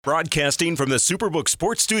Broadcasting from the Superbook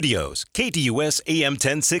Sports Studios, KDUS AM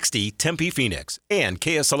 1060 Tempe, Phoenix, and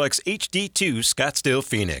KSLX HD2 Scottsdale,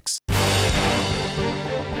 Phoenix.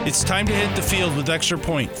 It's time to hit the field with Extra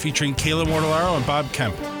Point, featuring Kayla Mortellaro and Bob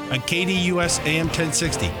Kemp on KDUS AM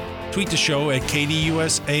 1060. Tweet the show at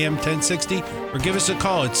KDUS AM 1060 or give us a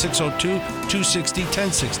call at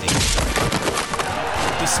 602-260-1060.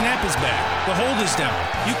 The snap is back. The hold is down.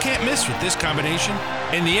 You can't miss with this combination,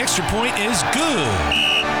 and the Extra Point is good.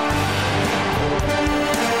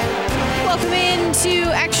 Welcome into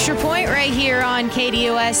Extra Point right here on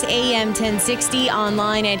KDUS AM 1060,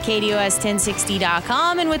 online at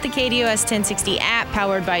KDUS1060.com, and with the KDUS 1060 app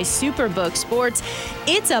powered by Superbook Sports.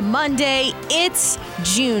 It's a Monday. It's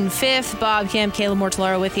June 5th. Bob Kemp, Kayla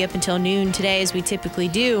Mortellaro with you up until noon today, as we typically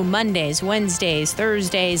do Mondays, Wednesdays,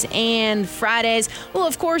 Thursdays, and Fridays. We'll,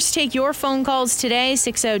 of course, take your phone calls today,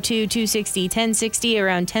 602-260-1060,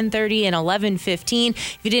 around 10:30 and 11:15.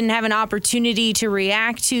 If you didn't have an opportunity to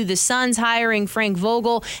react to the Suns hiring Frank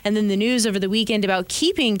Vogel and then the news over the weekend about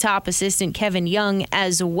keeping top assistant Kevin Young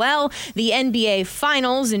as well, the NBA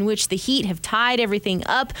Finals, in which the Heat have tied everything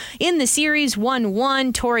up in the series 1-1.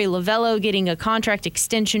 Torey Lovello getting a contract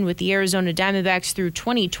extension with the Arizona Diamondbacks through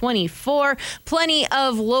 2024. Plenty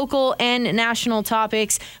of local and national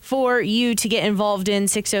topics for you to get involved in.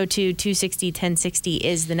 602-260-1060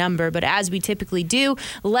 is the number. But as we typically do,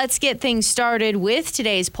 let's get things started with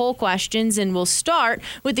today's poll questions, and we'll start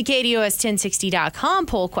with the KDUS1060.com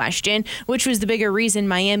poll question, which was the bigger reason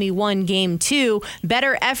Miami won Game 2.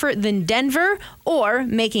 Better effort than Denver or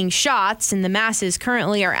making shots? And the masses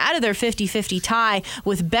currently are out of their 50-50 tie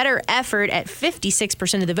with better effort at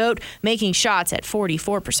 56% of the vote, making shots at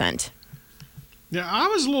 44%. Yeah, I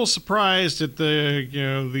was a little surprised at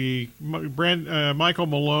Michael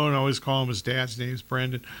Malone. I always call him his dad's name is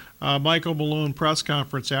Brandon. Michael Malone press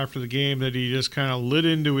conference after the game, that he just kind of lit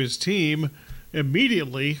into his team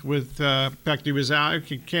immediately. With in fact, he was out. I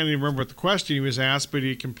can't even remember what the question he was asked, but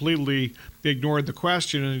he completely ignored the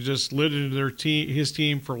question and just lit into his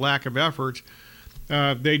team for lack of effort.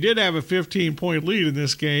 They did have a 15-point lead in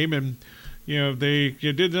this game, and they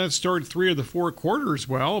did not start 3 of the 4 quarters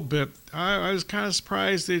well, but I was kind of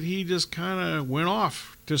surprised that he just kind of went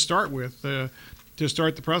off to start with, to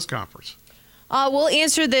start the press conference. We'll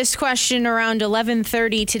answer this question around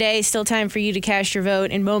 11:30 today. Still time for you to cast your vote,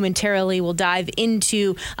 and momentarily we'll dive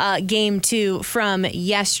into Game 2 from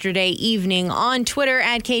yesterday evening. On Twitter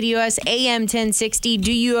at KDUS AM 1060,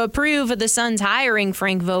 do you approve of the Suns hiring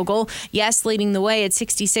Frank Vogel? Yes, leading the way at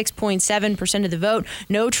 66.7% of the vote.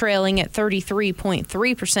 No, trailing at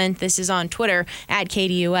 33.3%. This is on Twitter at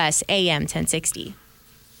KDUS AM 1060.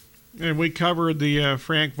 And we covered the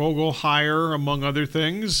Frank Vogel hire, among other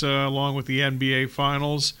things, along with the NBA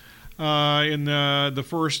Finals in the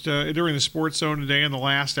first during the Sports Zone today in the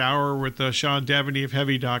last hour with Sean Devaney of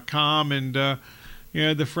Heavy.com, and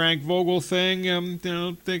the Frank Vogel thing.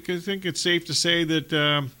 I think it's safe to say that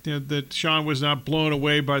that Sean was not blown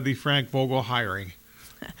away by the Frank Vogel hiring.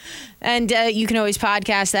 And you can always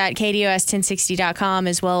podcast that, KDUS1060.com,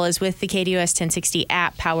 as well as with the KDUS 1060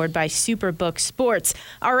 app powered by Superbook Sports.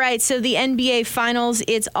 All right, so the NBA Finals,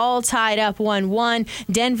 it's all tied up 1-1.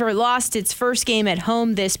 Denver lost its first game at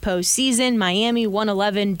home this postseason. Miami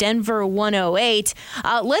 111, Denver 108.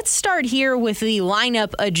 Let's start here with the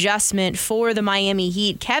lineup adjustment for the Miami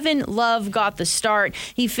Heat. Kevin Love got the start.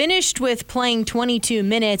 He finished with playing 22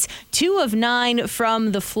 minutes, 2 of 9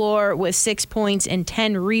 from the floor with 6 points and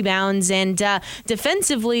 10 rebounds. And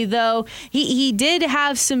defensively, though, he did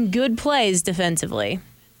have some good plays defensively.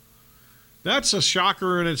 That's a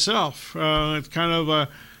shocker in itself. It's kind of I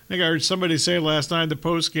think I heard somebody say last night in the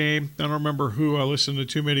post game. I don't remember who. I listened to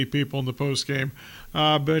too many people in the post game,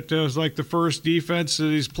 but it was like the first defense that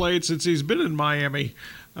he's played since he's been in Miami.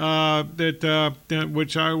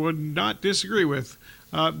 Which I would not disagree with.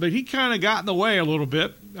 But he kind of got in the way a little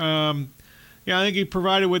bit. I think he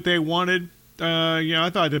provided what they wanted.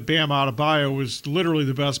 I thought that Bam Adebayo was literally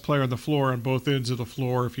the best player on the floor on both ends of the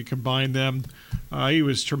floor. If you combine them, he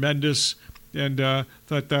was tremendous, and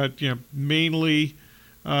thought that mainly,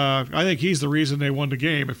 I think he's the reason they won the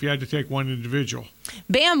game. If you had to take one individual.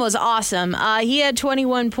 Bam was awesome. He had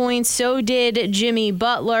 21 points. So did Jimmy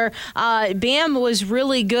Butler. Bam was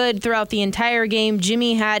really good throughout the entire game.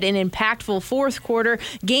 Jimmy had an impactful fourth quarter.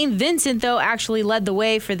 Gabe Vincent, though, actually led the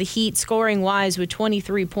way for the Heat scoring-wise with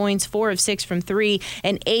 23 points, 4 of 6 from 3,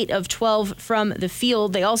 and 8 of 12 from the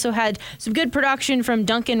field. They also had some good production from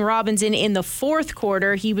Duncan Robinson in the fourth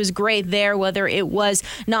quarter. He was great there, whether it was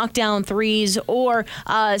knockdown threes or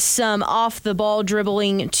some off-the-ball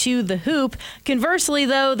dribbling to the hoop. Conversely,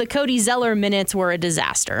 though, the Cody Zeller minutes were a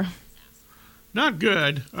disaster. not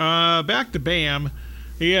good. Back to Bam.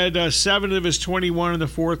 He had 7 of his 21 in the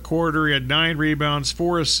fourth quarter. He had 9 rebounds,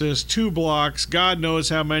 4 assists, 2 blocks. God knows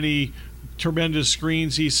how many tremendous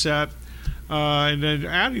screens he set. And then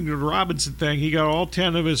adding to the Robinson thing, he got all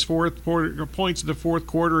 10 of his fourth quarter points in the fourth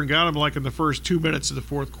quarter and got them like in the first 2 minutes of the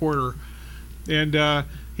fourth quarter. And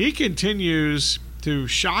he continues to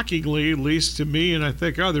shockingly, at least to me and I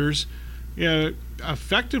think others,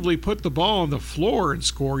 effectively put the ball on the floor and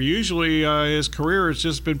score. Usually his career has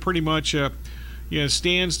just been pretty much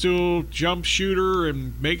standstill jump shooter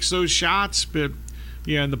and makes those shots. But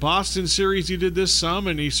in the Boston series he did this some,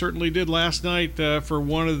 and he certainly did last night for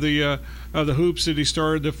one of the hoops that he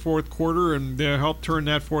started the fourth quarter and helped turn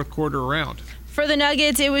that fourth quarter around. For the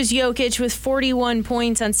Nuggets, it was Jokic with 41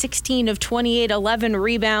 points on 16 of 28, 11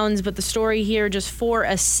 rebounds, but the story here, just 4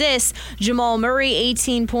 assists. Jamal Murray,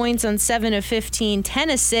 18 points on 7 of 15, 10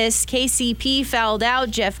 assists. KCP fouled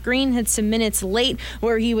out. Jeff Green had some minutes late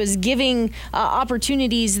where he was giving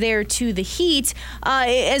opportunities there to the Heat.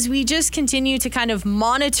 As we just continue to kind of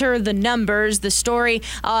monitor the numbers, the story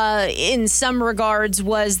in some regards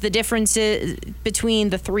was the differences between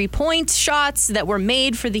the three-point shots that were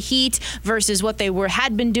made for the Heat versus what they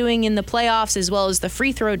had been doing in the playoffs, as well as the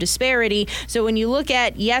free throw disparity. So when you look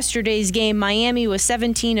at yesterday's game, Miami was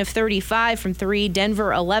 17 of 35 from 3,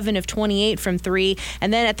 Denver 11 of 28 from 3,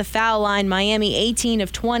 and then at the foul line, Miami 18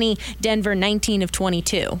 of 20, Denver 19 of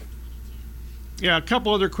 22. Yeah, a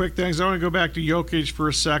couple other quick things. I want to go back to Jokic for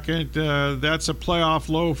a second. That's a playoff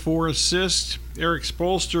low 4 assists. Erik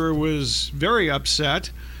Spoelstra was very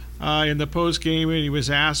upset in the postgame, and he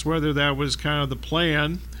was asked whether that was kind of the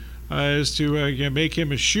plan. Is to make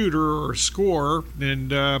him a shooter or a scorer. And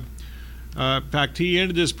in fact, he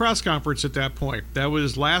ended his press conference at that point. That was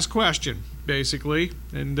his last question, basically.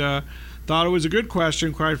 And thought it was a good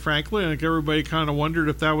question, quite frankly. I think everybody kind of wondered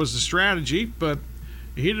if that was the strategy, but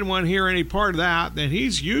he didn't want to hear any part of that. And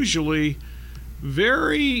he's usually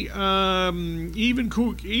very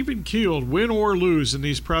even-keeled, win or lose in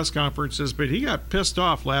these press conferences. But he got pissed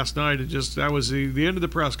off last night, and that was the end of the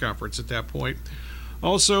press conference at that point.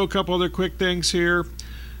 Also, a couple other quick things here.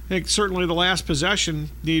 I think certainly the last possession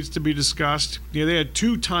needs to be discussed. They had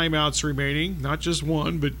 2 timeouts remaining, not just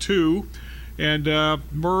 1, but 2. And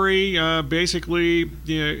Murray basically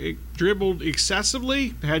dribbled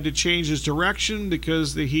excessively, had to change his direction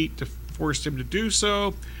because the Heat forced him to do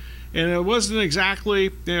so. And it wasn't exactly,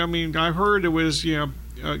 I heard it was, a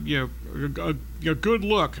good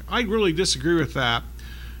look. I really disagree with that.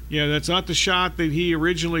 That's not the shot that he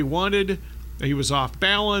originally wanted. He was off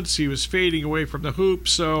balance. He was fading away from the hoop.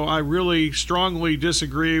 So I really strongly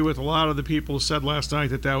disagree with a lot of the people who said last night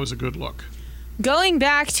that was a good look. Going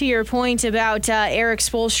back to your point about Erik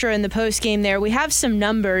Spoelstra in the postgame there, we have some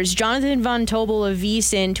numbers. Jonathan Von Tobel of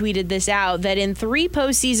VSiN tweeted this out, that in 3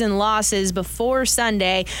 postseason losses before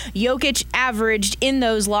Sunday, Jokic averaged in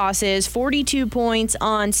those losses 42 points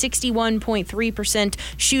on 61.3%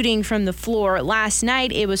 shooting from the floor. Last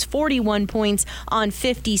night, it was 41 points on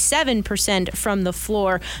 57% from the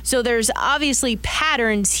floor. So there's obviously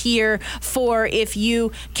patterns here for if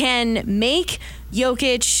you can make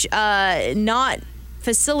Jokic not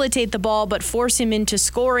facilitate the ball but force him into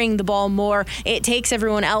scoring the ball more, it takes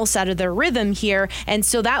everyone else out of their rhythm here. And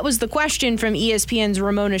so that was the question from ESPN's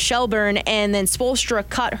Ramona Shelburne, and then Spoelstra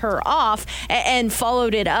cut her off and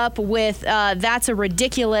followed it up with that's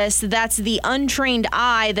the untrained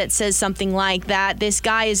eye that says something like that. This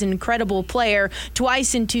guy is an incredible player.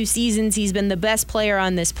 Twice in 2 seasons he's been the best player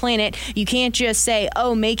on this planet. You can't just say,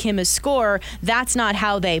 make him a scorer. That's not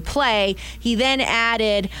how they play. He then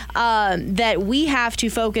added that we have to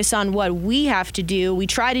focus on what we have to do. We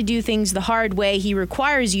try to do things the hard way. He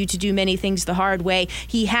requires you to do many things the hard way.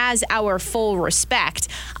 He has our full respect.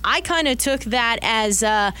 I kind of took that as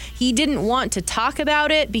he didn't want to talk about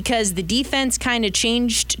it because the defense kind of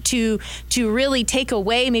changed to really take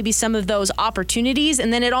away maybe some of those opportunities,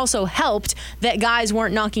 and then it also helped that guys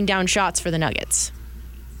weren't knocking down shots for the Nuggets.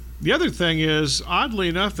 The other thing is, oddly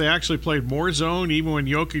enough, they actually played more zone even when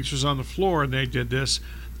Jokic was on the floor, and they did this.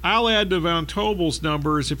 I'll add to Von Tobel's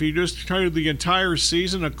numbers, if you just try the entire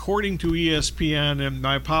season, according to ESPN, and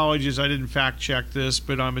my apologies, I didn't fact check this,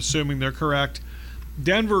 but I'm assuming they're correct.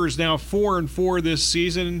 Denver is now 4-4 this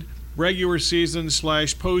season, regular season /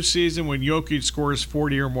 postseason, when Jokic scores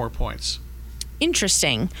 40 or more points.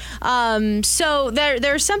 Interesting. So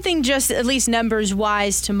there's something just at least numbers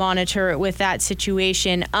wise to monitor with that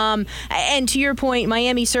situation. And to your point,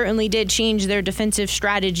 Miami certainly did change their defensive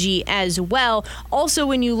strategy as well. Also,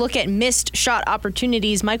 when you look at missed shot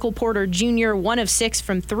opportunities, Michael Porter Jr. 1 of 6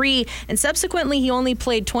 from 3, and subsequently he only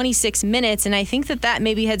played 26 minutes. And I think that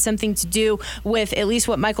maybe had something to do with at least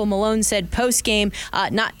what Michael Malone said post game,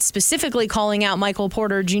 not specifically calling out Michael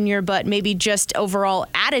Porter Jr., but maybe just overall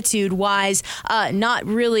attitude wise. Not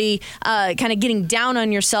really kind of getting down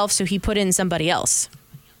on yourself, so he put in somebody else.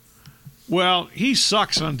 Well, he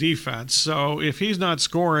sucks on defense, so if he's not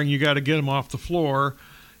scoring, you got to get him off the floor.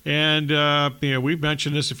 And we've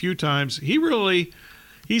mentioned this a few times.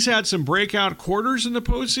 He's had some breakout quarters in the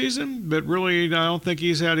postseason, but really I don't think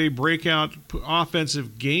he's had a breakout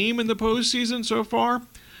offensive game in the postseason so far.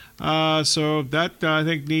 So that I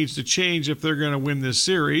think needs to change if they're going to win this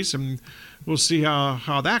series, and we'll see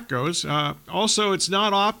how that goes. Also, it's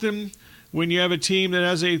not often when you have a team that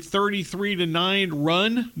has a 33-9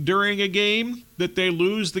 run during a game that they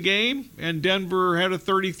lose the game, and Denver had a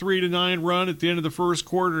 33-9 run at the end of the first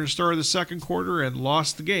quarter and start of the second quarter and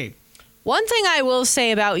lost the game. One thing I will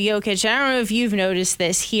say about Jokic, I don't know if you've noticed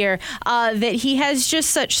this here, that he has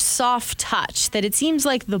just such soft touch that it seems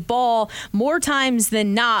like the ball, more times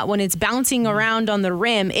than not, when it's bouncing around on the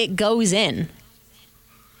rim, it goes in.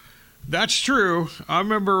 That's true. I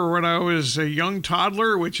remember when I was a young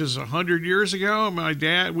toddler, which is 100 years ago, my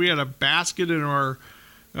dad, we had a basket in our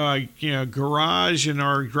garage in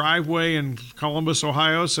our driveway in Columbus,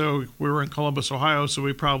 Ohio. So we were in Columbus, Ohio, so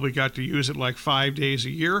we probably got to use it like 5 days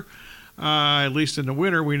a year. At least in the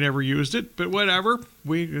winter, we never used it, but whatever.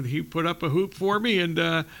 He put up a hoop for me, and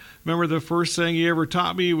remember the first thing he ever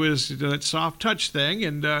taught me was that soft touch thing,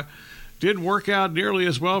 and didn't work out nearly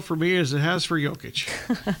as well for me as it has for Jokic.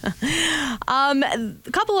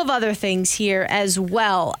 A couple of other things here as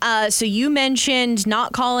well. So you mentioned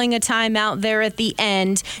not calling a timeout there at the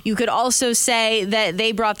end. You could also say that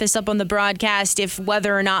they brought this up on the broadcast if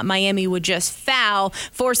whether or not Miami would just foul,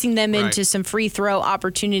 forcing them into some free throw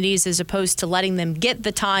opportunities as opposed to letting them get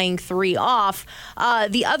the tying 3 off.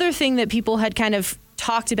 The other thing that people had kind of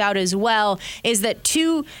talked about as well is that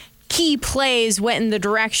 2 key plays went in the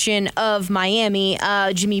direction of Miami.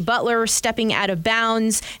 Jimmy Butler stepping out of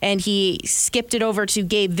bounds, and he skipped it over to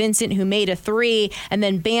Gabe Vincent, who made a 3, and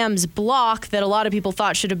then Bam's block that a lot of people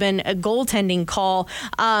thought should have been a goaltending call.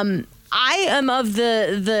 I am of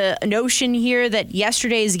the notion here that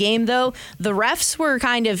yesterday's game, though, the refs were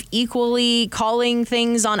kind of equally calling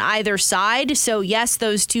things on either side. So, yes,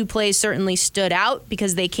 those 2 plays certainly stood out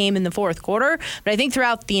because they came in the fourth quarter. But I think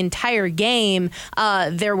throughout the entire game,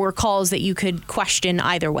 there were calls that you could question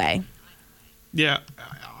either way. Yeah,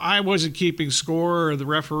 I wasn't keeping score, or the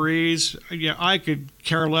referees. Yeah, I could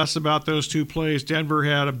care less about those 2 plays. Denver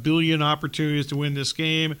had a billion opportunities to win this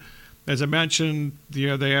game. As I mentioned, they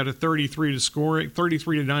had a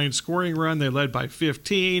 33-9 scoring run. They led by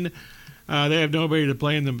 15. They have nobody to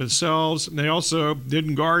blame themselves. They also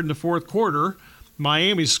didn't guard in the fourth quarter.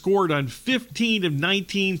 Miami scored on 15 of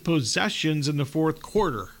 19 possessions in the fourth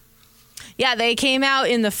quarter. Yeah, they came out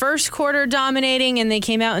in the first quarter dominating, and they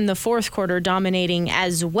came out in the fourth quarter dominating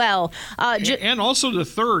as well. And also the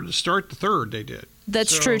third, to start the third, they did.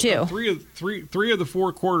 That's true, too. Three of the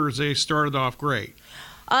 4 quarters, they started off great.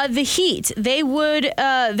 The Heat, they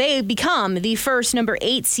become the first number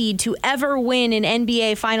 8 seed to ever win an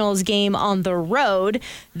NBA Finals game on the road.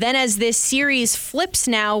 Then as this series flips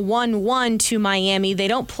now 1-1 to Miami, they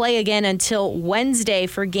don't play again until Wednesday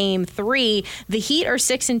for Game 3. The Heat are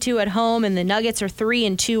 6-2 at home, and the Nuggets are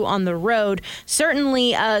 3-2 on the road.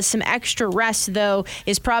 Certainly some extra rest, though,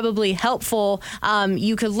 is probably helpful.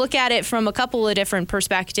 You could look at it from a couple of different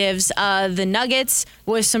perspectives. The Nuggets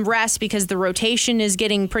with some rest because the rotation is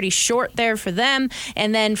getting pretty short there for them.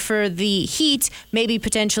 And then for the Heat, maybe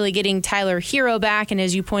potentially getting Tyler Hero back. And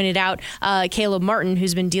as you pointed out, Caleb Martin,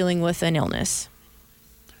 who's been dealing with an illness.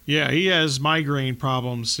 Yeah, he has migraine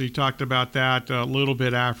problems. He talked about that a little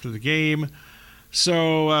bit after the game.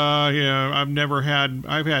 So,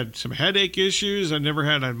 I've had some headache issues. I've never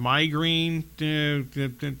had a migraine to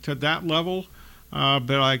that level,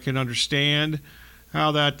 but I can understand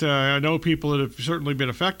how that, I know people that have certainly been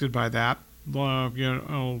affected by that.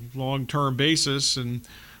 Long-term basis, and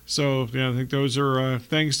so I think those are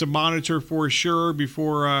things to monitor for sure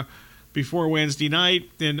before Wednesday night.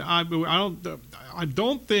 And I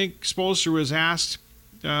don't think Spoelstra was asked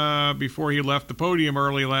before he left the podium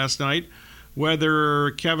early last night whether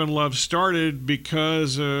Kevin Love started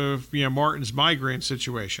because of Martin's migraine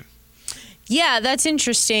situation. Yeah, that's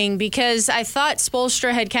interesting because I thought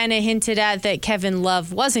Spoelstra had kind of hinted at that Kevin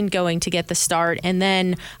Love wasn't going to get the start, and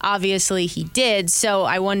then obviously he did. So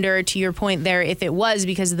I wonder, to your point there, if it was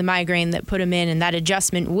because of the migraine that put him in and that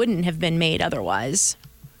adjustment wouldn't have been made otherwise.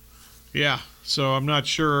 Yeah, so I'm not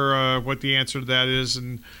sure what the answer to that is,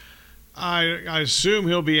 and I assume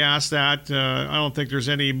he'll be asked that. I don't think there's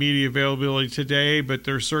any immediate availability today, but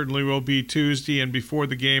there certainly will be Tuesday, and before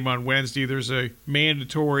the game on Wednesday, there's a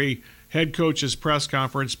mandatory head coach's press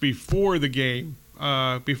conference before the game,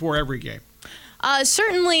 before every game.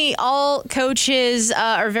 Certainly all coaches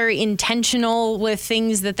are very intentional with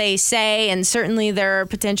things that they say, and certainly there are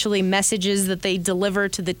potentially messages that they deliver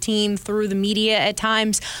to the team through the media at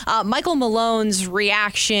times. Michael Malone's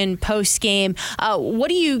reaction post-game, what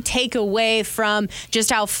do you take away from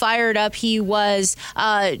just how fired up he was,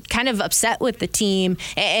 kind of upset with the team,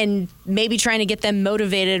 and maybe trying to get them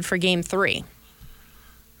motivated for Game 3?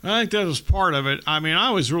 I think that was part of it. I mean, I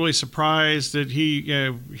was really surprised that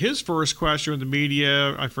his first question with the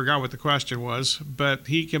media, I forgot what the question was, but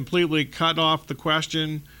he completely cut off the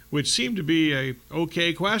question, which seemed to be a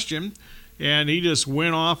okay question, and he just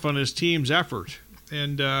went off on his team's effort.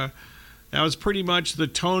 And that was pretty much the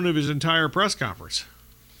tone of his entire press conference.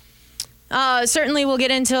 Certainly we'll get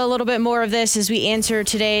into a little bit more of this as we answer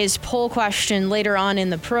today's poll question later on in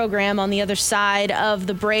the program. On the other side of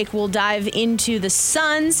the break, we'll dive into the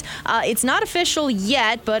Suns. It's not official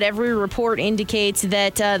yet, but every report indicates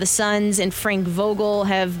that the Suns and Frank Vogel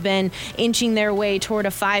have been inching their way toward a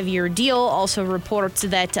 5-year deal. Also reports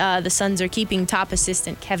that the Suns are keeping top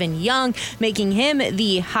assistant Kevin Young, making him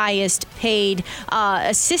the highest paid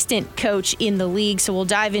assistant coach in the league. So we'll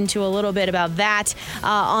dive into a little bit about that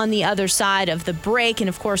on the other side of the break. And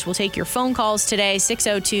of course, we'll take your phone calls today,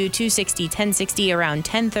 602-260-1060 around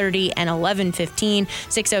 10:30 and 11:15.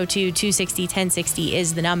 602-260-1060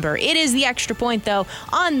 is the number. It is the Extra Point, though,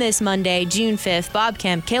 on this Monday, June 5th. Bob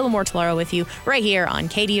Kemp, Kayla Mortellaro with you right here on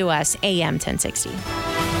KDUS AM 1060.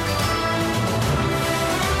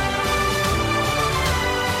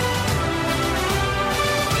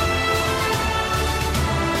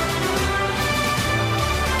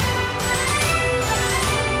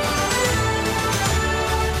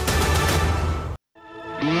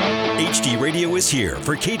 HD Radio is here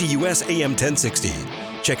for KDUS AM 1060.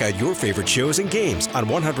 Check out your favorite shows and games on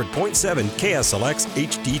 100.7 KSLX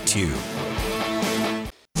HD2.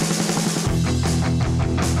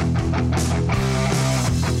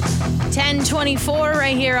 10:24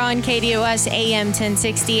 right here on KDUS AM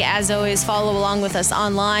 1060. As always, follow along with us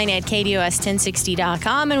online at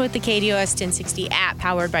KDUS1060.com and with the KDUS 1060 app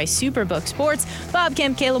powered by Superbook Sports. Bob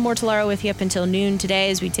Kemp, Kayla Mortellaro with you up until noon today,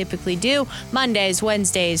 as we typically do. Mondays,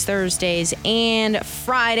 Wednesdays, Thursdays, and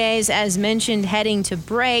Fridays. As mentioned, heading to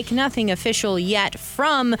break. Nothing official yet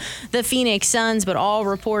from the Phoenix Suns, but all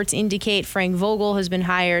reports indicate Frank Vogel has been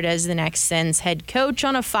hired as the next Suns head coach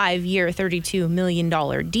on a 5-year, $32 million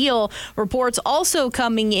deal. Reports also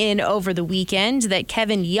coming in over the weekend that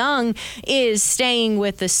Kevin Young is staying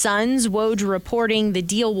with the Suns. Woj reporting the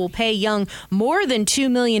deal will pay Young more than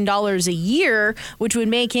 $2 million a year, which would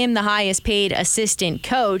make him the highest paid assistant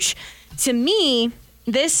coach. To me,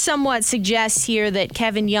 this somewhat suggests here that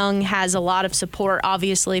Kevin Young has a lot of support,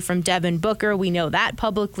 obviously, from Devin Booker. We know that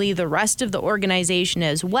publicly, the rest of the organization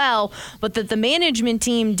as well, but that the management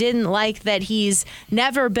team didn't like that he's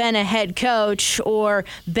never been a head coach or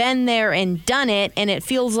been there and done it, and it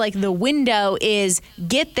feels like the window is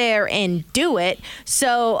get there and do it.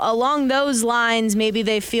 So along those lines, maybe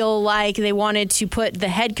they feel like they wanted to put the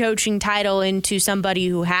head coaching title into somebody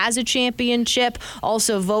who has a championship.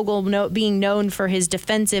 Also, Vogel being known for his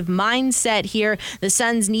defensive mindset here. The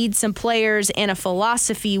Suns need some players and a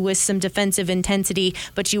philosophy with some defensive intensity,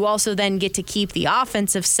 but you also then get to keep the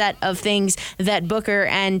offensive set of things that Booker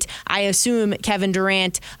and, I assume, Kevin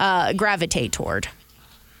Durant gravitate toward.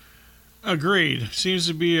 Agreed. Seems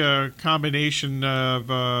to be a combination of,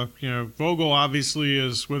 Vogel obviously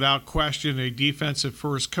is without question a defensive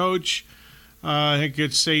first coach. I think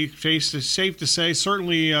it's safe to say,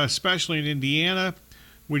 certainly, especially in Indiana,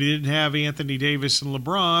 we didn't have Anthony Davis and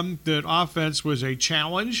LeBron, that offense was a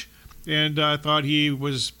challenge, and I thought he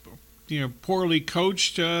was, poorly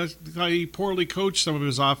coached. He poorly coached some of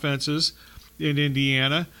his offenses in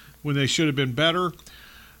Indiana when they should have been better.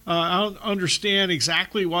 I don't understand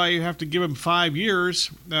exactly why you have to give him 5 years.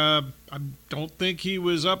 I don't think he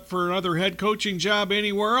was up for another head coaching job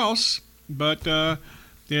anywhere else, but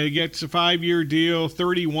he gets a 5-year deal,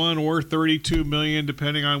 $31 or $32 million,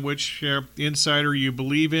 depending on which insider you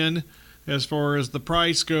believe in as far as the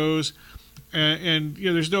price goes. And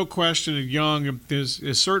there's no question that Young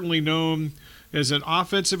is certainly known as an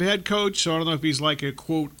offensive head coach. So I don't know if he's like a,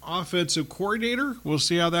 quote, offensive coordinator. We'll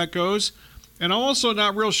see how that goes. And I'm also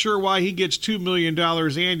not real sure why he gets $2 million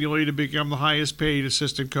annually to become the highest paid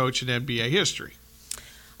assistant coach in NBA history.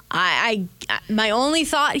 My only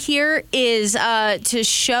thought here is to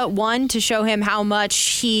show him how much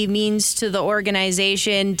he means to the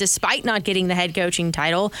organization despite not getting the head coaching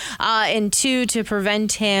title, and 2, to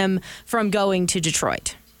prevent him from going to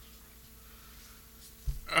Detroit.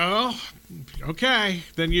 Oh, okay.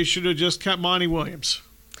 Then you should have just kept Monty Williams.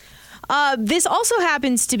 This also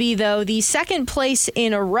happens to be, though, the second place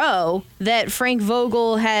in a row that Frank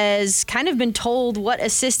Vogel has kind of been told what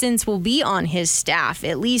assistants will be on his staff,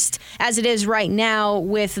 at least as it is right now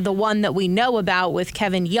with the one that we know about with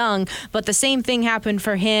Kevin Young. But the same thing happened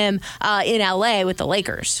for him in L.A. with the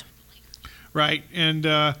Lakers. Right. And,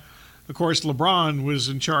 of course, LeBron was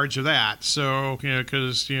in charge of that. So,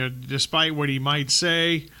 because, despite what he might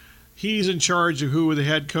say, he's in charge of who the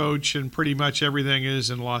head coach and pretty much everything is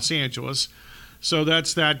in Los Angeles. So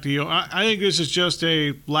that's that deal. I think this is just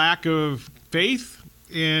a lack of faith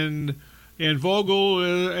in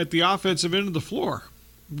Vogel at the offensive end of the floor,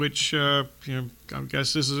 which, I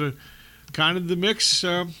guess this is a kind of the mix,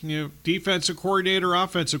 defensive coordinator,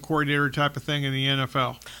 offensive coordinator type of thing in the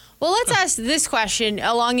NFL. Well, let's ask this question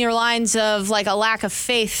along your lines of like a lack of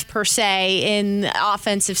faith per se in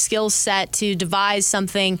offensive skill set to devise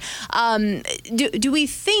something. Do we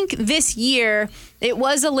think this year, it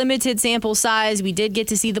was a limited sample size, we did get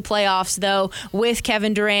to see the playoffs though with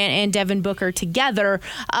Kevin Durant and Devin Booker together,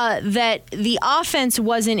 that the offense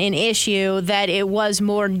wasn't an issue, that it was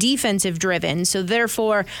more defensive driven. So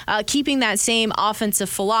therefore, keeping that same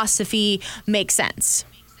offensive philosophy makes sense?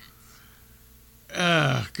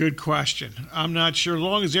 Good question. I'm not sure. As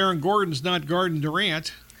long as Aaron Gordon's not guarding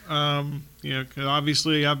Durant, 'cause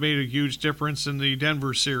obviously I've made a huge difference in the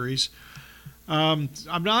Denver series. I'm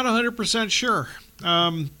not 100% sure.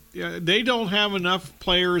 They don't have enough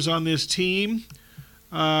players on this team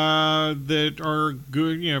that are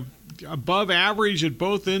good, above average at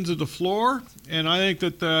both ends of the floor. And I think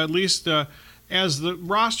that at least as the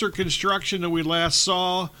roster construction that we last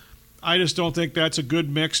saw, I just don't think that's a good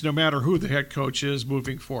mix no matter who the head coach is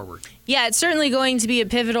moving forward. Yeah, it's certainly going to be a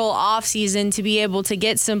pivotal offseason to be able to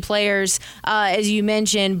get some players, as you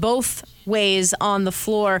mentioned, both ways on the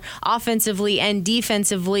floor, offensively and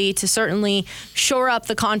defensively, to certainly shore up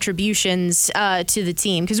the contributions to the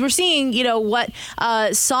team. Because we're seeing, what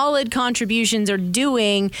solid contributions are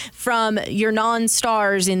doing from your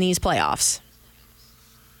non-stars in these playoffs.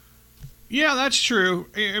 Yeah, that's true.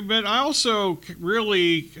 But I also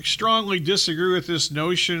really strongly disagree with this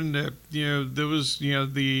notion that, there was,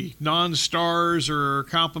 the non-stars or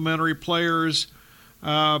complimentary players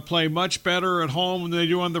play much better at home than they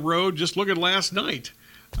do on the road. Just look at last night.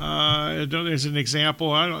 As an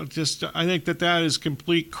example, I think that is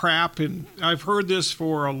complete crap. And I've heard this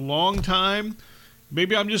for a long time.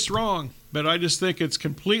 Maybe I'm just wrong, but I just think it's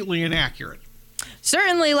completely inaccurate.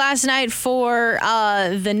 Certainly last night for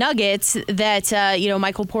the Nuggets that,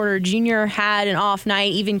 Michael Porter Jr. had an off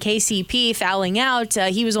night, even KCP fouling out.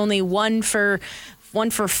 He was only 1 for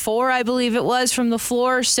 4, I believe it was, from the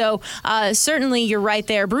floor. So certainly you're right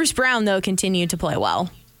there. Bruce Brown, though, continued to play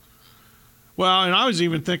well. Well, and I was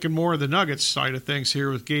even thinking more of the Nuggets side of things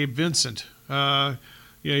here with Gabe Vincent.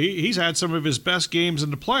 He's had some of his best games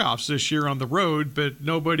in the playoffs this year on the road, but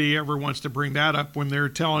nobody ever wants to bring that up when they're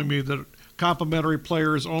telling me that complimentary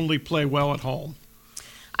players only play well at home.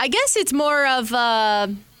 I guess it's more of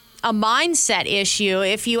a mindset issue.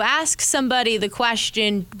 If you ask somebody the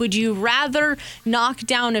question, would you rather knock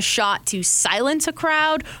down a shot to silence a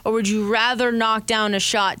crowd, or would you rather knock down a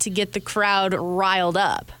shot to get the crowd riled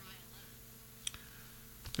up?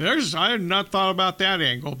 I had not thought about that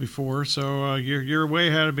angle before, so you're way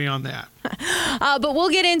ahead of me on that. But we'll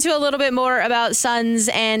get into a little bit more about Suns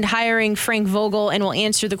and hiring Frank Vogel, and we'll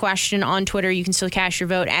answer the question on Twitter. You can still cast your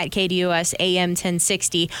vote at KDUS AM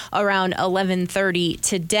 1060 around 11:30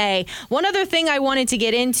 today. One other thing I wanted to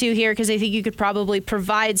get into here, because I think you could probably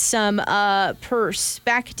provide some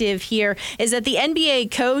perspective here, is that the NBA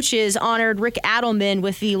coaches honored Rick Adelman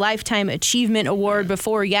with the Lifetime Achievement Award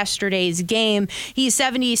before yesterday's game. He's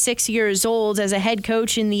 76 years old as a head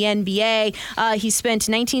coach in the NBA. He spent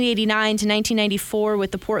 1989 to 1994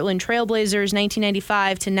 with the Portland Trailblazers,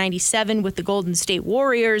 1995 to 97 with the Golden State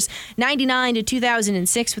Warriors, 99 to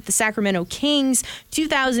 2006 with the Sacramento Kings,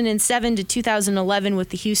 2007 to 2011 with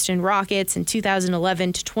the Houston Rockets, and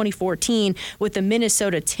 2011 to 2014 with the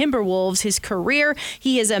Minnesota Timberwolves. His career,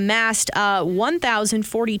 he has amassed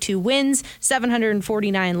 1,042 wins,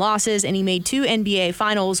 749 losses, and he made 2 NBA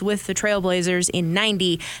Finals with the Trailblazers in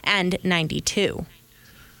 90 and 92.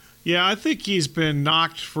 Yeah, I think he's been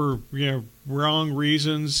knocked for wrong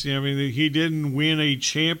reasons. I mean, he didn't win a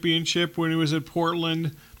championship when he was at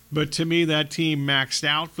Portland, but to me, that team maxed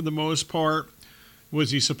out for the most part.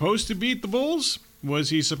 Was he supposed to beat the Bulls?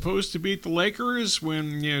 Was he supposed to beat the Lakers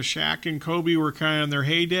when Shaq and Kobe were kind of in their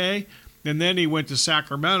heyday? And then he went to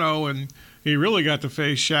Sacramento, and he really got to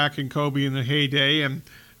face Shaq and Kobe in the heyday, and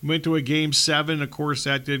went to a Game 7. Of course,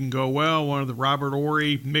 that didn't go well. One of the Robert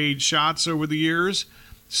Horry made shots over the years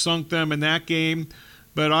sunk them in that game.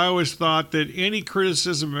 But I always thought that any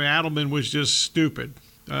criticism of Adelman was just stupid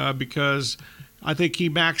because I think he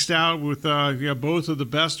maxed out with both of the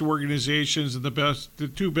best organizations and the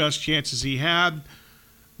 2 best chances he had.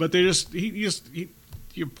 But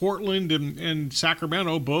Portland and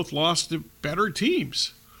Sacramento both lost to better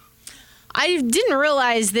teams. I didn't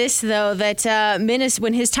realize this, though, that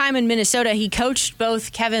when his time in Minnesota, he coached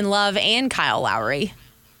both Kevin Love and Kyle Lowry.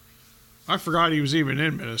 I forgot he was even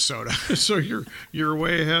in Minnesota, so you're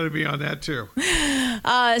way ahead of me on that too.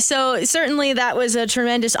 So certainly that was a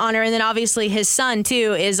tremendous honor, and then obviously his son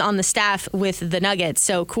too is on the staff with the Nuggets.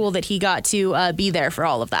 So cool that he got to be there for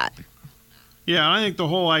all of that. Yeah, I think the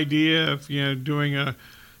whole idea of doing a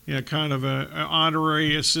kind of a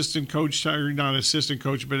honorary assistant coach, or not assistant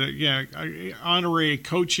coach, but honorary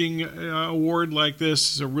coaching award like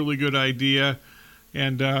this is a really good idea,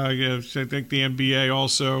 and I think the NBA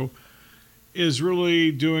also is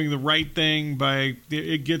really doing the right thing by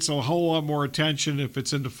it gets a whole lot more attention if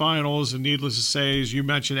it's in the finals. And needless to say, as you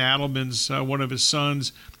mentioned, Adelman's one of his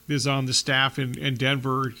sons is on the staff in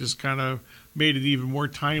Denver. Just kind of made it even more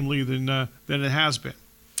timely than it has been.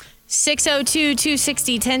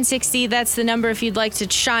 602-260-1060. That's the number if you'd like to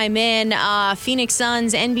chime in. Phoenix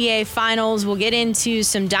Suns, NBA Finals. We'll get into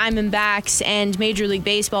some Diamondbacks and Major League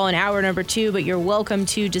Baseball in hour number 2, but you're welcome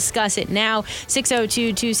to discuss it now.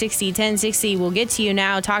 602-260-1060. We'll get to you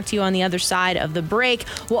now, talk to you on the other side of the break.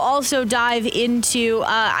 We'll also dive into,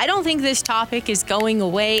 I don't think this topic is going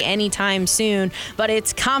away anytime soon, but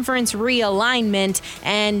it's conference realignment.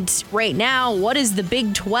 And right now, what is the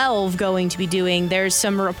Big 12 going to be doing? There's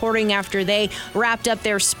some reporting after they wrapped up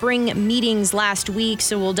their spring meetings last week,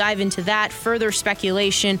 so we'll dive into that. Further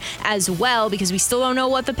speculation as well, because we still don't know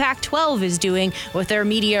what the Pac-12 is doing with their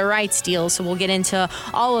media rights deal, so we'll get into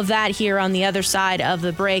all of that here on the other side of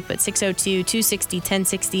the break. But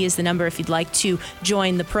 602-260-1060 is the number if you'd like to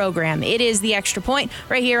join the program. It is The Extra Point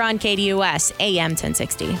right here on KDUS AM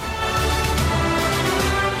 1060.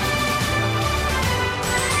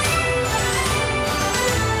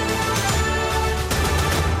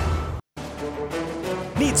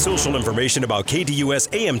 Need social information about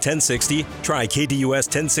KDUS AM 1060? Try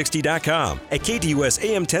KDUS1060.com, at KDUS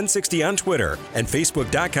AM 1060 on Twitter, and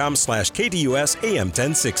Facebook.com/KDUS AM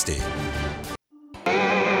 1060.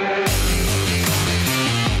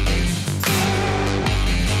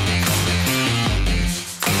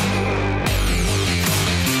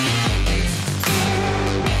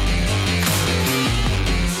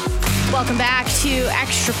 Welcome back to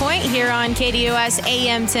Extra Point here on KDUS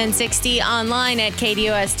AM 1060, online at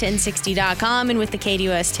KDUS1060.com, and with the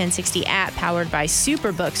KDUS 1060 app powered by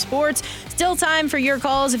Superbook Sports. Still time for your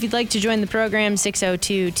calls if you'd like to join the program,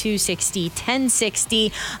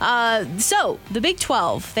 602-260-1060. So, the Big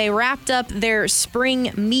 12, they wrapped up their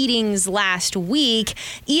spring meetings last week.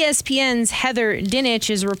 ESPN's Heather Dinich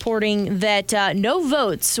is reporting that no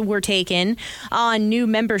votes were taken on new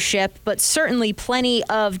membership, but certainly plenty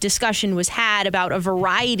of discussion was had about a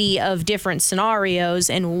variety of different scenarios.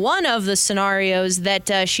 And one of the scenarios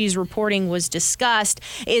that she's reporting was discussed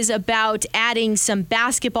is about adding some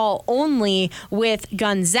basketball only with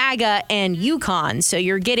Gonzaga and UConn. So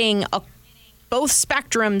you're getting both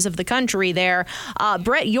spectrums of the country there.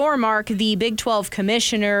 Brett Yormark, the Big 12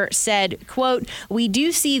 commissioner, said, quote, "We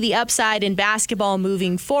do see the upside in basketball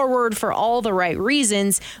moving forward for all the right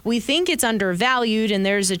reasons. We think it's undervalued, and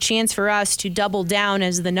there's a chance for us to double down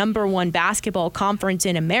as the number one basketball conference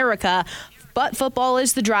in America. But football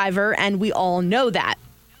is the driver, and we all know that."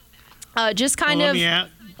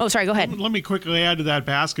 Oh, sorry, go ahead. Let me quickly add to that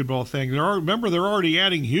basketball thing. Remember, they're already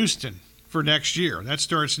adding Houston for next year. That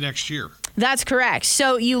starts next year. That's correct.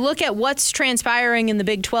 So you look at what's transpiring in the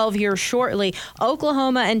Big 12 here shortly.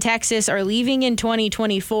 Oklahoma and Texas are leaving in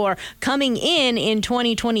 2024. Coming in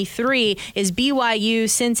 2023 is BYU,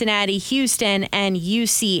 Cincinnati, Houston, and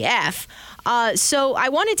UCF. So I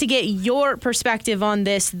wanted to get your perspective on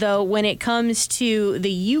this, though, when it comes to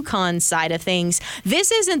the UConn side of things.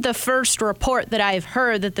 This isn't the first report that I've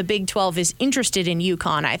heard that the Big 12 is interested in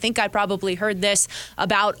UConn. I think I probably heard this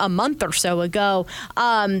about a month or so ago,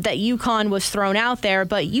 that UConn was thrown out there.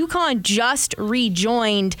 But UConn just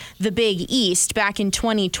rejoined the Big East back in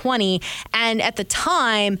 2020. And at the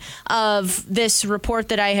time of this report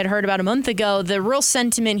that I had heard about a month ago, the real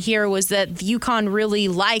sentiment here was that UConn really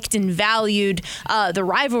liked and valued the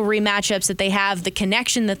rivalry matchups that they have, the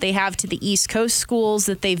connection that they have to the East Coast schools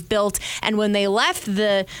that they've built. And when they left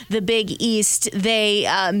the Big East, they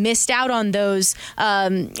missed out on those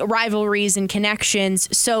rivalries and connections.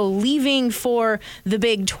 So leaving for the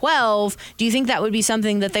Big 12, do you think that would be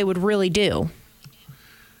something that they would really do?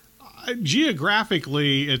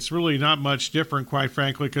 Geographically, it's really not much different, quite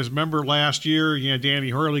frankly, because remember last year, Danny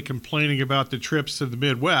Hurley complaining about the trips to the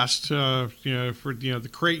Midwest, for the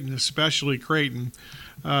Creighton, especially Creighton,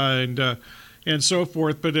 and so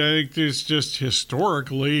forth. But I think it's just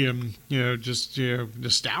historically and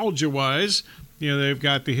nostalgia-wise, they've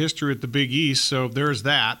got the history at the Big East, so there's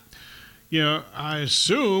that. I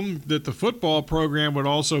assume that the football program would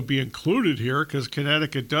also be included here because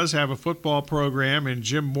Connecticut does have a football program, and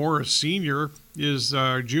Jim Morris Jr. is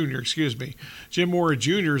the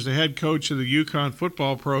head coach of the UConn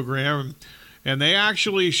football program, and they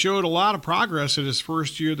actually showed a lot of progress in his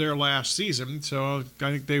first year there last season, so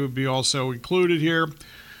I think they would be also included here.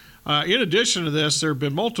 In addition to this, there have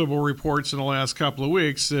been multiple reports in the last couple of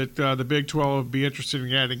weeks that the Big 12 would be interested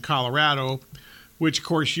in adding Colorado, which, of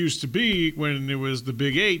course, used to be when it was the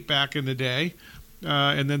Big 8 back in the day,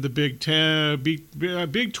 and then the Big 10,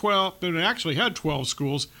 Big 12. It actually had 12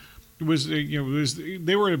 schools.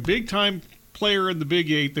 They were a big-time player in the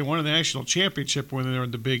Big 8. They won a national championship when they were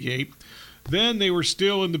in the Big 8. Then they were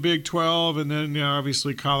still in the Big 12, and then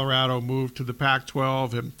obviously Colorado moved to the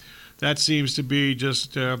Pac-12, and that seems to be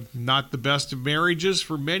just not the best of marriages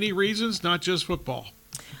for many reasons, not just football.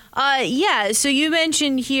 So you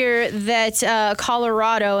mentioned here that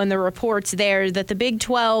Colorado and the reports there that the Big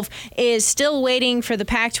 12 is still waiting for the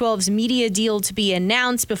Pac-12's media deal to be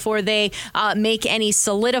announced before they make any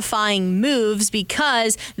solidifying moves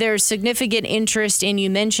because there's significant interest in, you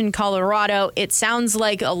mentioned Colorado. It sounds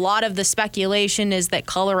like a lot of the speculation is that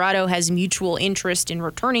Colorado has mutual interest in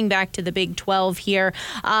returning back to the Big 12 here.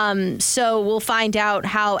 So we'll find out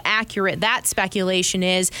how accurate that speculation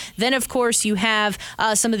is. Then, of course, you have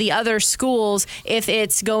some of the other schools, if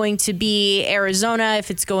it's going to be Arizona, if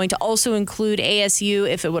it's going to also include ASU,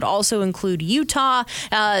 if it would also include Utah.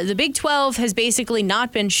 The Big 12 has basically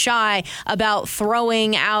not been shy about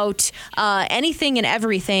throwing out anything and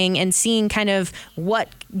everything and seeing kind of what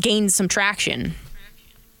gains some traction.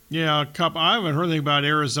 Yeah, I haven't heard anything about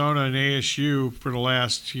Arizona and ASU for the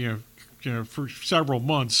last, for several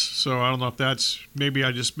months. So I don't know if that's, maybe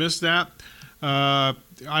I just missed that. I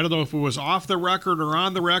don't know if it was off the record or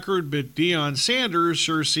on the record, but Deion Sanders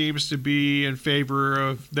sure seems to be in favor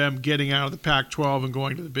of them getting out of the Pac-12 and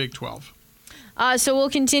going to the Big 12. So we'll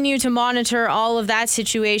continue to monitor all of that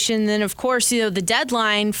situation. Then, of course, the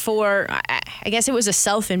deadline for, I guess it was a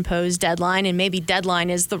self-imposed deadline, and maybe deadline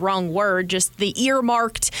is the wrong word, just the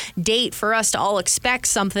earmarked date for us to all expect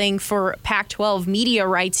something for Pac-12 media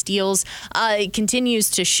rights deals it continues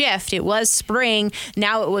to shift. It was spring.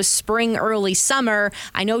 Now it was spring, early summer.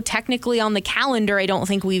 I know technically on the calendar, I don't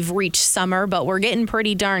think we've reached summer, but we're getting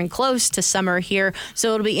pretty darn close to summer here.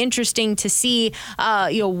 So it'll be interesting to see,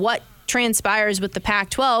 what transpires with the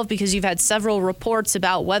Pac-12 because you've had several reports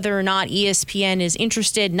about whether or not ESPN is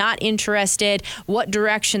interested, not interested, what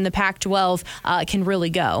direction the Pac-12 can really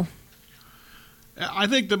go. I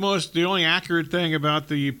think the only accurate thing about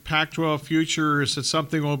the Pac-12 future is that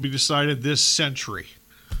something will be decided this century.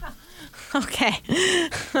 Okay,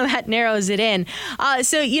 that narrows it in.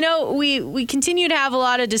 So, we continue to have a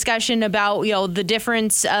lot of discussion about, the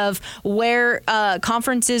difference of where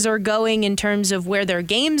conferences are going in terms of where their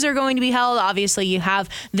games are going to be held. Obviously, you have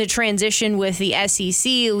the transition with the SEC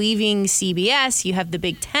leaving CBS. You have the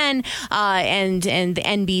Big Ten and the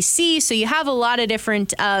NBC. So you have a lot of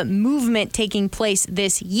different movement taking place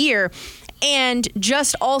this year. And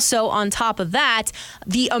just also on top of that,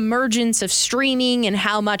 the emergence of streaming and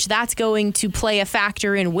how much that's going to play a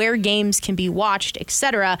factor in where games can be watched,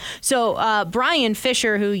 etc. So Brian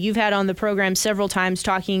Fisher, who you've had on the program several times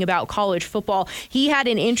talking about college football, he had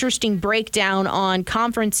an interesting breakdown on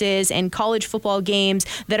conferences and college football games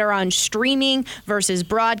that are on streaming versus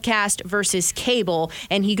broadcast versus cable.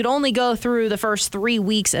 And he could only go through the first 3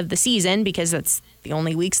 weeks of the season because that's the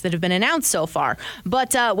only weeks that have been announced so far.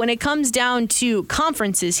 But when it comes down to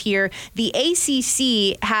conferences here, the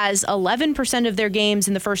ACC has 11% of their games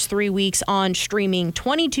in the first 3 weeks on streaming,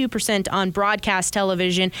 22% on broadcast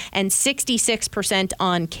television, and 66%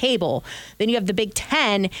 on cable. Then you have the Big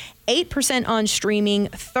Ten, 8% on streaming,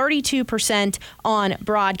 32% on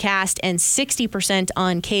broadcast, and 60%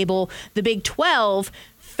 on cable. The Big 12,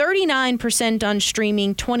 39% on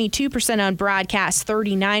streaming, 22% on broadcast,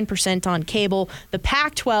 39% on cable. The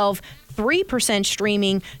Pac-12, 3%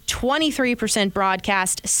 streaming, 23%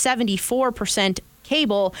 broadcast, 74%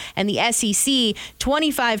 cable. And the SEC,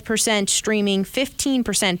 25% streaming,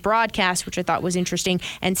 15% broadcast, which I thought was interesting,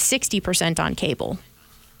 and 60% on cable.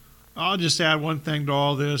 I'll just add one thing to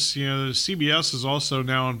all this. You know, CBS is also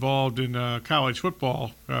now involved in college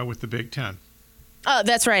football with the Big Ten. Oh,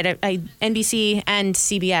 that's right. NBC and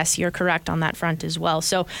CBS, you're correct on that front as well.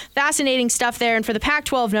 So fascinating stuff there. And for the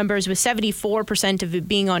Pac-12 numbers, with 74% of it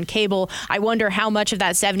being on cable, I wonder how much of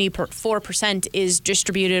that 74% is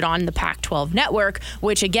distributed on the Pac-12 network,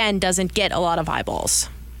 which, again, doesn't get a lot of eyeballs.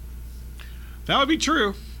 That would be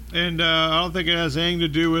true. And I don't think it has anything to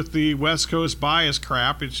do with the West Coast bias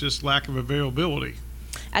crap. It's just lack of availability.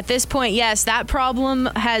 At this point, yes, that problem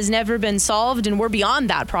has never been solved, and we're beyond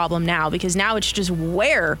that problem now, because now it's just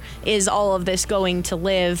where is all of this going to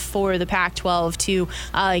live for the Pac-12 to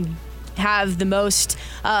have the most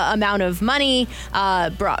amount of money,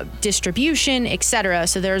 distribution, etc.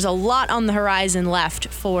 So there's a lot on the horizon left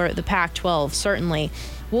for the Pac-12, certainly.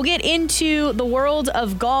 We'll get into the world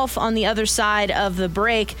of golf on the other side of the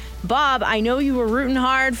break. Bob, I know you were rooting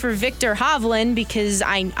hard for Viktor Hovland because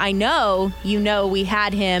I know we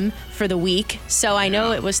had him for the week. So I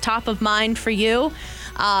know it was top of mind for you.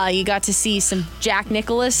 You got to see some Jack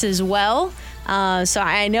Nicklaus as well. So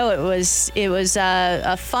I know it was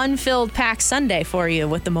a fun-filled Pac Sunday for you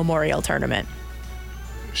with the Memorial Tournament.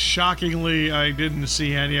 Shockingly, I didn't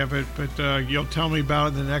see any of it, but you'll tell me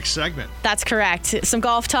about it in the next segment. That's correct. Some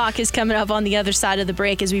golf talk is coming up on the other side of the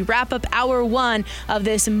break as we wrap up hour one of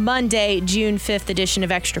this Monday, June 5th edition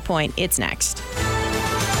of Extra Point. It's next.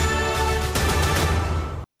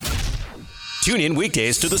 Tune in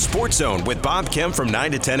weekdays to the Sports Zone with Bob Kemp from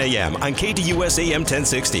 9 to 10 a.m. on KDUS AM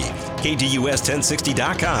 1060,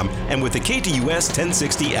 KDUS1060.com, and with the KDUS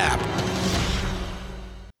 1060 app.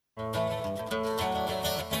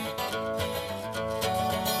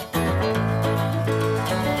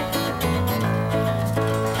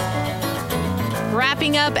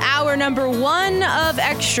 Wrapping up hour number one of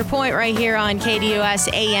Extra Point right here on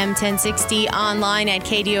KDUS AM 1060, online at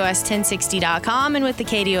KDUS1060.com, and with the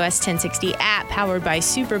KDUS 1060 app powered by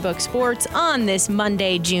Superbook Sports on this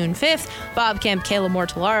Monday, June 5th. Bob Kemp, Kayla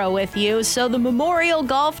Mortellaro with you. So the Memorial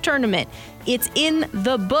Golf Tournament, it's in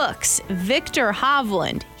the books. Viktor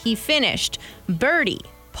Hovland, he finished birdie,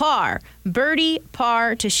 par, birdie,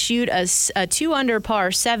 par to shoot a 2-under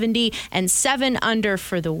par 70 and 7-under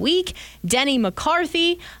for the week. Denny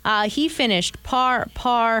McCarthy, he finished par,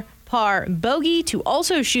 bogey to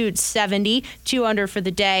also shoot 70, 2-under for the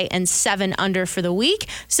day and 7-under for the week.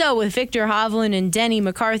 So with Viktor Hovland and Denny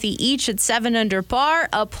McCarthy each at 7-under par,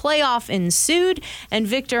 a playoff ensued, and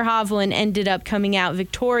Viktor Hovland ended up coming out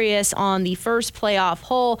victorious on the first playoff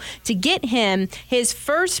hole to get him his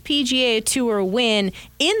first PGA Tour win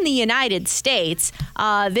in the United States.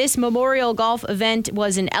 This Memorial Golf event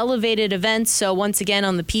was an elevated event, so once again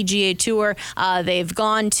on the PGA Tour, they've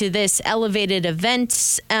gone to this elevated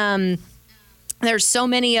event. There's so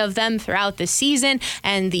many of them throughout the season,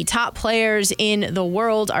 and the top players in the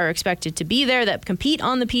world are expected to be there that compete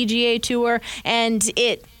on the PGA Tour, and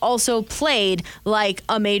it also played like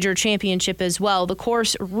a major championship as well. The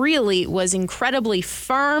course really was incredibly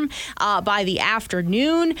firm by the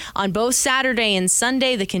afternoon. On both Saturday and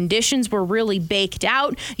Sunday, the conditions were really baked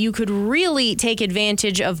out. You could really take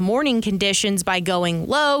advantage of morning conditions by going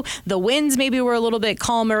low. The winds maybe were a little bit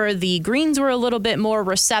calmer. The greens were a little bit more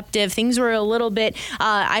receptive. Things were a little bit,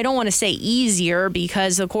 I don't want to say easier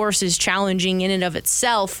because the course is challenging in and of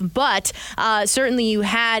itself, but certainly you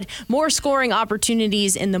had more scoring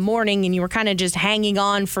opportunities in in the morning and you were kind of just hanging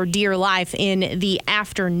on for dear life in the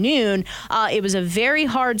afternoon. It was a very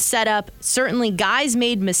hard setup. Certainly guys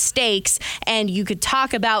made mistakes, and you could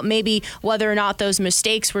talk about maybe whether or not those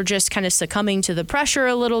mistakes were just kind of succumbing to the pressure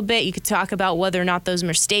a little bit. You could talk about whether or not those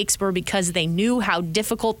mistakes were because they knew how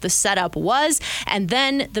difficult the setup was, and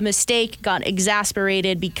then the mistake got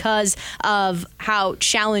exasperated because of how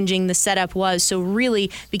challenging the setup was, so really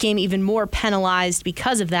became even more penalized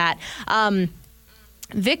because of that.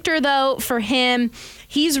 Viktor, though, for him,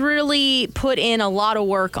 he's really put in a lot of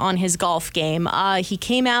work on his golf game. He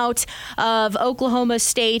came out of Oklahoma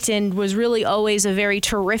State and was really always a very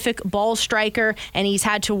terrific ball striker, and he's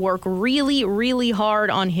had to work really, really hard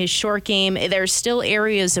on his short game. There's still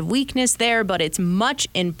areas of weakness there, but it's much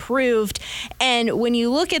improved. And when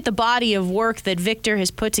you look at the body of work that Viktor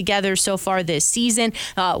has put together so far this season,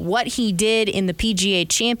 what he did in the PGA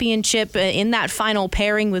Championship in that final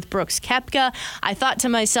pairing with Brooks Koepka, I thought to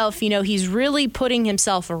myself, he's really putting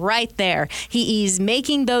himself right there. He's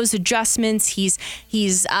making those adjustments. He's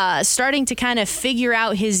starting to kind of figure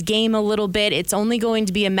out his game a little bit. It's only going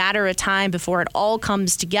to be a matter of time before it all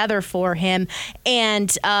comes together for him. And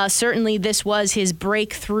certainly this was his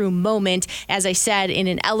breakthrough moment, as I said, in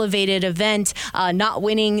an elevated event, not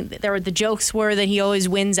winning. The jokes were that he always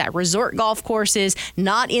wins at resort golf courses,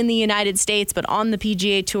 not in the United States, but on the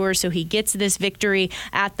PGA Tour. So he gets this victory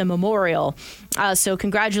at the Memorial. So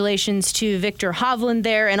congratulations to Viktor Hovland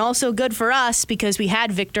there, and also good for us because we had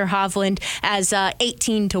Viktor Hovland as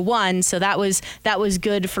 18-1, so that was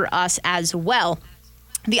good for us as well.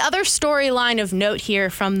 The other storyline of note here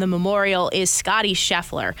from the Memorial is Scottie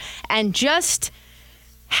Scheffler, and just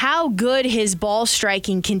how good his ball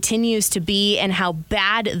striking continues to be and how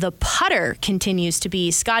bad the putter continues to be.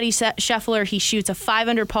 Scottie Scheffler, he shoots a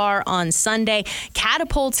 5-under par on Sunday,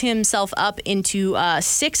 catapults himself up into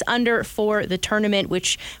 6-under for the tournament,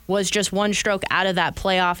 which was just one stroke out of that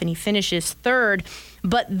playoff, and he finishes third.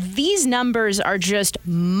 But these numbers are just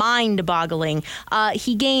mind-boggling.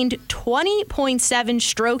 He gained 20.7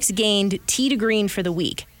 strokes gained tee to green for the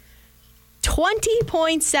week.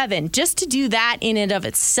 20.7. Just to do that in and of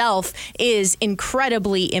itself is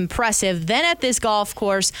incredibly impressive. Then at this golf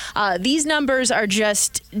course, these numbers are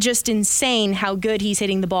just insane how good he's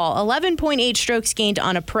hitting the ball. 11.8 strokes gained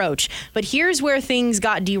on approach. But here's where things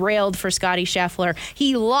got derailed for Scottie Scheffler.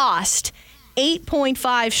 He lost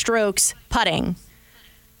 8.5 strokes putting.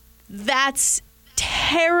 That's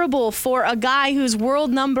terrible for a guy who's world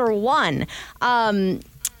number one.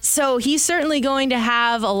 So he's certainly going to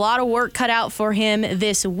have a lot of work cut out for him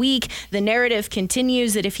this week. The narrative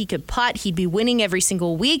continues that if he could putt, he'd be winning every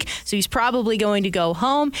single week. So he's probably going to go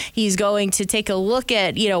home. He's going to take a look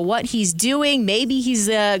at, what he's doing. Maybe he's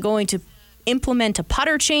going to implement a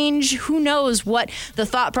putter change. Who knows what the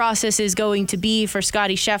thought process is going to be for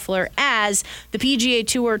Scottie Scheffler as the PGA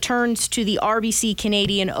Tour turns to the RBC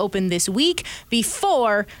Canadian Open this week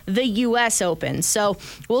before the U.S. Open. So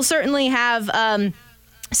we'll certainly have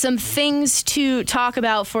some things to talk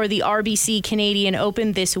about for the RBC Canadian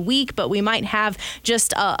Open this week, but we might have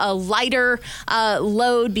just a lighter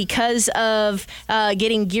load because of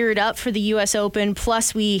getting geared up for the U.S. Open.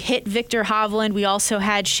 Plus, we hit Viktor Hovland. We also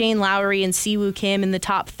had Shane Lowry and Siwoo Kim in the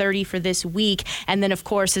top 30 for this week. And then, of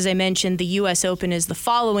course, as I mentioned, the U.S. Open is the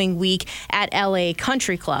following week at LA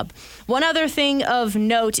Country Club. One other thing of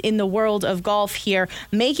note in the world of golf here,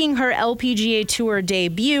 making her LPGA Tour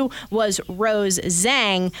debut was Rose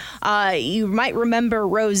Zhang. You might remember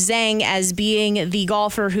Rose Zhang as being the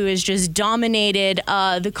golfer who has just dominated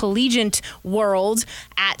the collegiate world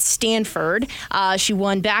at Stanford. She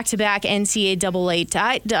won back-to-back NCAA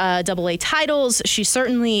titles. She's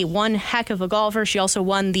certainly one heck of a golfer. She also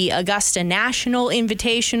won the Augusta National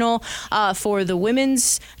Invitational for the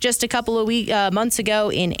women's just a couple of months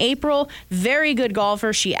ago in April. Very good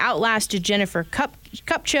golfer. She outlasted Jennifer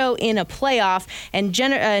Kupcho in a playoff, and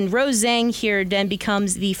Rose Zhang here then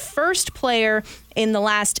becomes the first player in the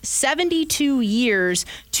last 72 years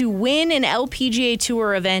to win an LPGA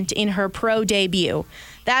Tour event in her pro debut.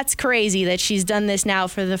 That's crazy that she's done this now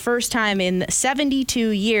for the first time in 72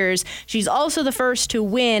 years. She's also the first to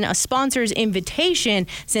win a sponsor's invitation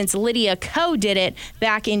since Lydia Ko did it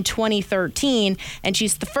back in 2013. And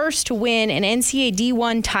she's the first to win an NCAA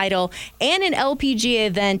D1 title and an LPGA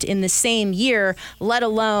event in the same year, let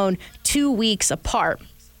alone 2 weeks apart.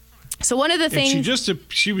 So one of the things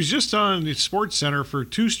she was just on the Sports Center for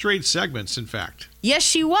 2 straight segments, in fact. Yes,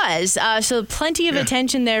 she was. So plenty of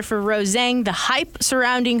attention there for Rose Zhang. The hype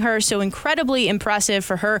surrounding her, so incredibly impressive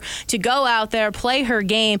for her to go out there, play her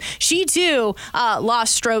game. She, too,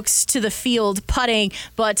 lost strokes to the field putting,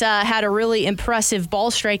 but had a really impressive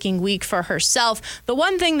ball striking week for herself. The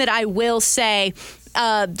one thing that I will say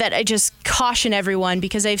that I just caution everyone,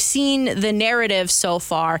 because I've seen the narrative so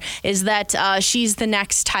far, is that she's the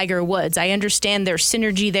next Tiger Woods. I understand there's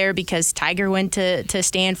synergy there because Tiger went to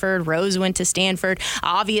Stanford, Rose went to Stanford.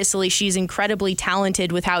 Obviously, she's incredibly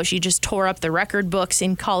talented with how she just tore up the record books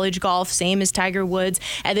in college golf, same as Tiger Woods.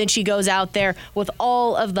 And then she goes out there with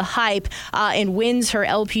all of the hype and wins her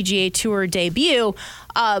LPGA Tour debut.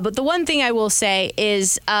 But the one thing I will say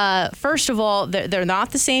is, first of all, they're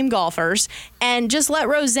not the same golfers, and just let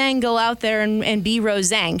Rose Zhang go out there and be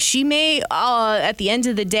Rose Zhang. She may, at the end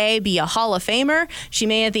of the day, be a Hall of Famer. She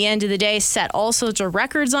may, at the end of the day, set all sorts of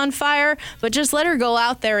records on fire, but just let her go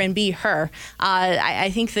out there and be her.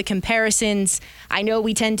 I think the comparisons, I know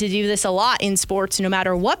we tend to do this a lot in sports, no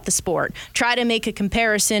matter what the sport. Try to make a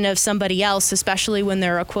comparison of somebody else, especially when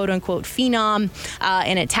they're a quote-unquote phenom,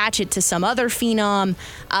 and attach it to some other phenom.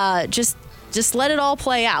 Just let it all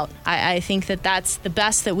play out. I think that's the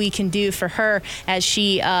best that we can do for her, as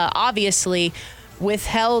she obviously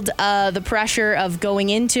withheld the pressure of going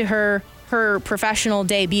into her professional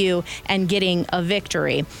debut and getting a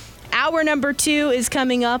victory. Hour number 2 is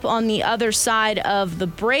coming up on the other side of the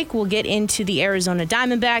break. We'll get into the Arizona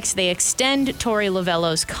Diamondbacks. They extend Torey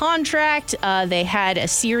Lovello's contract. They had a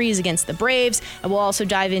series against the Braves, and we'll also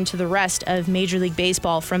dive into the rest of Major League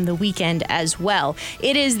Baseball from the weekend as well.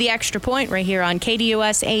 It is the Extra Point right here on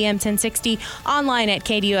KDUS AM 1060, online at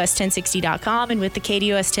KDUS1060.com, and with the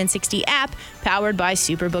KDUS 1060 app, powered by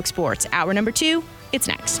Superbook Sports. Hour number 2, it's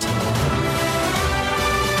next.